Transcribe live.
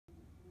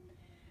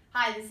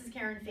Hi, this is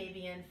Karen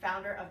Fabian,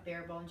 founder of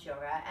Bare Bones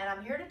Yoga, and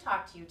I'm here to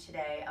talk to you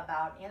today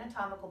about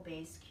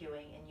anatomical-based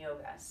cueing in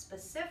yoga,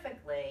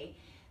 specifically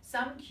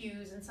some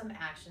cues and some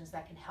actions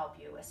that can help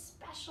you,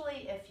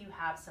 especially if you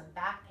have some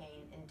back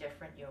pain in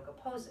different yoga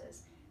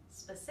poses,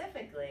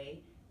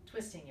 specifically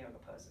twisting yoga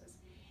poses.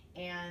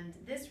 And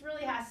this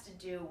really has to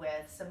do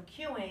with some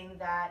cueing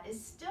that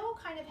is still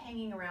kind of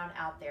hanging around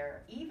out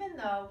there, even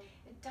though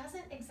it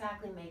doesn't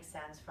exactly make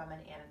sense from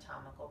an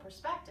anatomical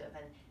perspective.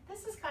 And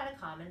this is kind of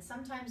common.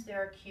 Sometimes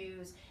there are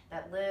cues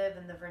that live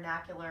in the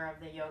vernacular of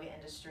the yoga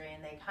industry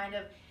and they kind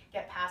of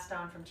get passed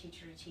on from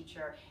teacher to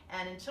teacher.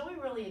 And until we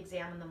really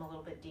examine them a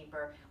little bit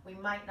deeper, we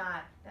might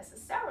not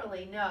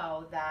necessarily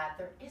know that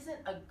there isn't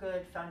a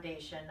good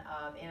foundation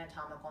of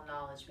anatomical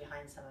knowledge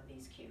behind some of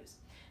these cues.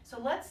 So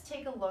let's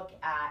take a look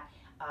at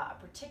a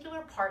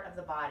particular part of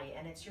the body,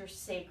 and it's your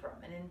sacrum,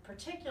 and in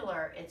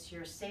particular it's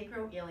your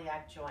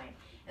sacroiliac joint.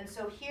 And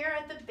so here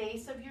at the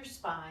base of your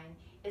spine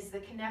is the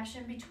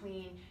connection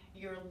between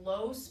your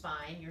low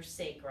spine, your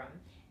sacrum,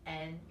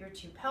 and your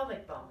two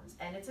pelvic bones,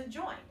 and it's a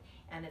joint,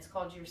 and it's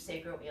called your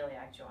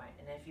sacroiliac joint.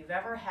 And if you've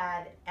ever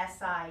had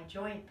SI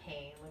joint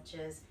pain, which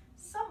is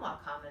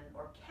somewhat common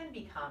or can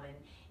be common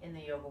in the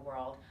yoga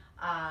world,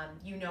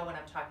 you know what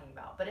I'm talking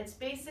about. But it's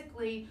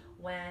basically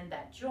when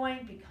that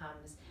joint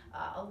becomes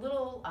a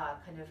little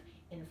kind of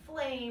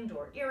inflamed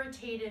or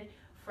irritated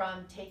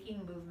from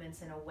taking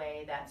movements in a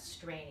way that's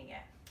straining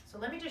it. So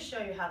let me just show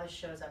you how this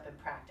shows up in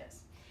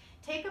practice.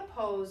 Take a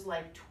pose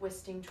like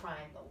twisting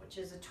triangle, which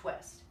is a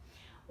twist.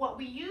 What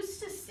we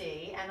used to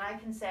see, and I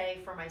can say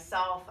for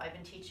myself, I've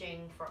been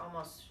teaching for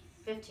almost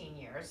 15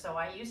 years, so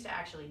I used to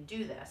actually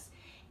do this,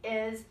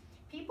 is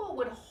people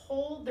would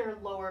hold their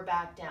lower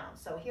back down.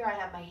 So here I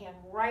have my hand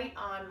right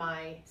on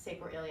my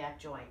sacroiliac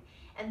joint,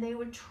 and they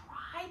would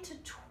try to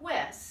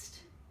twist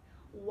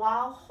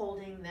while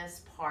holding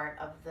this part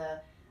of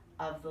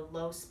the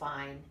low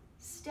spine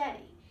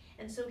steady.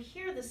 And so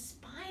here the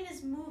spine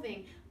is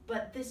moving,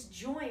 but this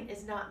joint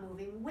is not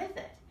moving with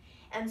it.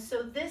 And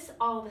so this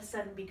all of a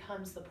sudden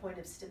becomes the point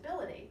of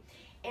stability.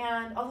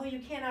 And although you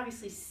can't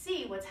obviously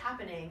see what's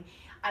happening,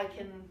 I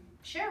can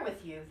share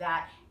with you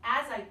that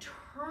as I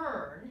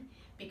turn,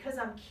 because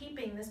I'm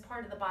keeping this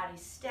part of the body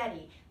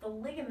steady, the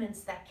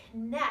ligaments that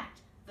connect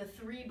the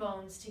three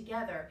bones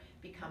together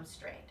become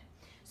strained.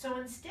 So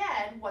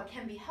instead, what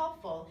can be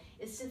helpful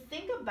is to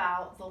think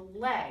about the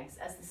legs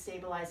as the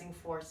stabilizing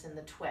force in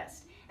the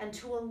twist and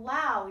to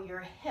allow your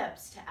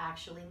hips to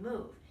actually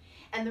move.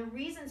 And the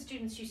reason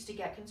students used to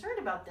get concerned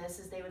about this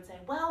is they would say,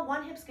 well,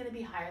 one hip's going to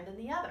be higher than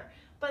the other.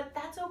 But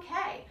that's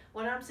okay.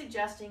 What I'm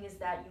suggesting is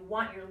that you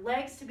want your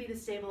legs to be the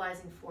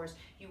stabilizing force.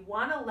 You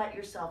want to let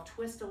yourself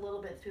twist a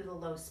little bit through the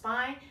low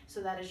spine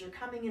so that as you're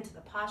coming into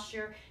the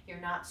posture,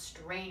 you're not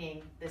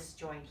straining this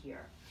joint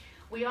here.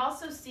 We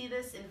also see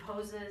this in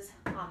poses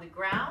on the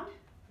ground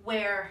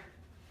where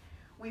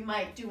we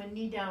might do a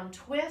knee down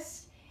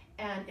twist,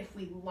 and if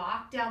we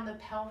lock down the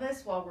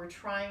pelvis while we're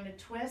trying to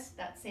twist,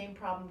 that same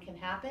problem can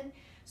happen.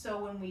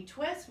 So when we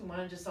twist, we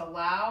want to just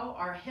allow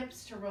our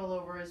hips to roll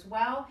over as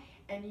well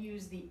and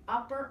use the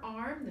upper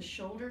arm, the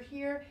shoulder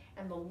here,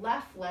 and the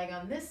left leg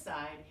on this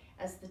side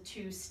as the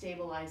two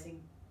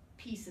stabilizing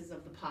pieces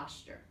of the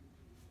posture.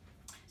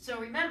 So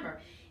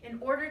remember, in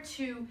order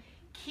to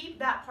keep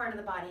that part of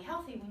the body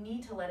healthy, we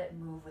need to let it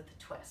move with the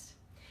twist.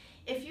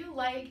 If you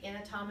like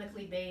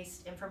anatomically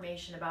based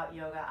information about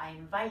yoga, I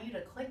invite you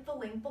to click the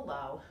link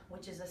below,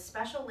 which is a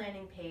special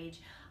landing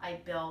page I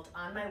built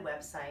on my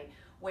website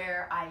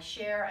where I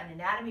share an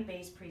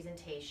anatomy-based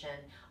presentation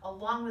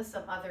along with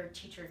some other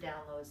teacher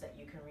downloads that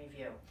you can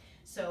review.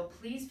 So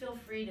please feel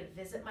free to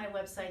visit my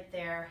website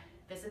there,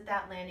 visit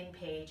that landing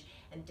page,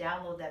 and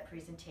download that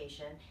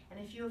presentation. And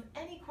if you have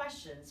any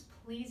questions,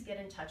 please get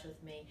in touch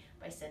with me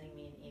by sending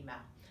me an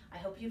email. I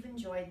hope you've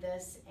enjoyed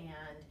this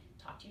and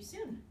talk to you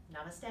soon.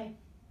 Namaste.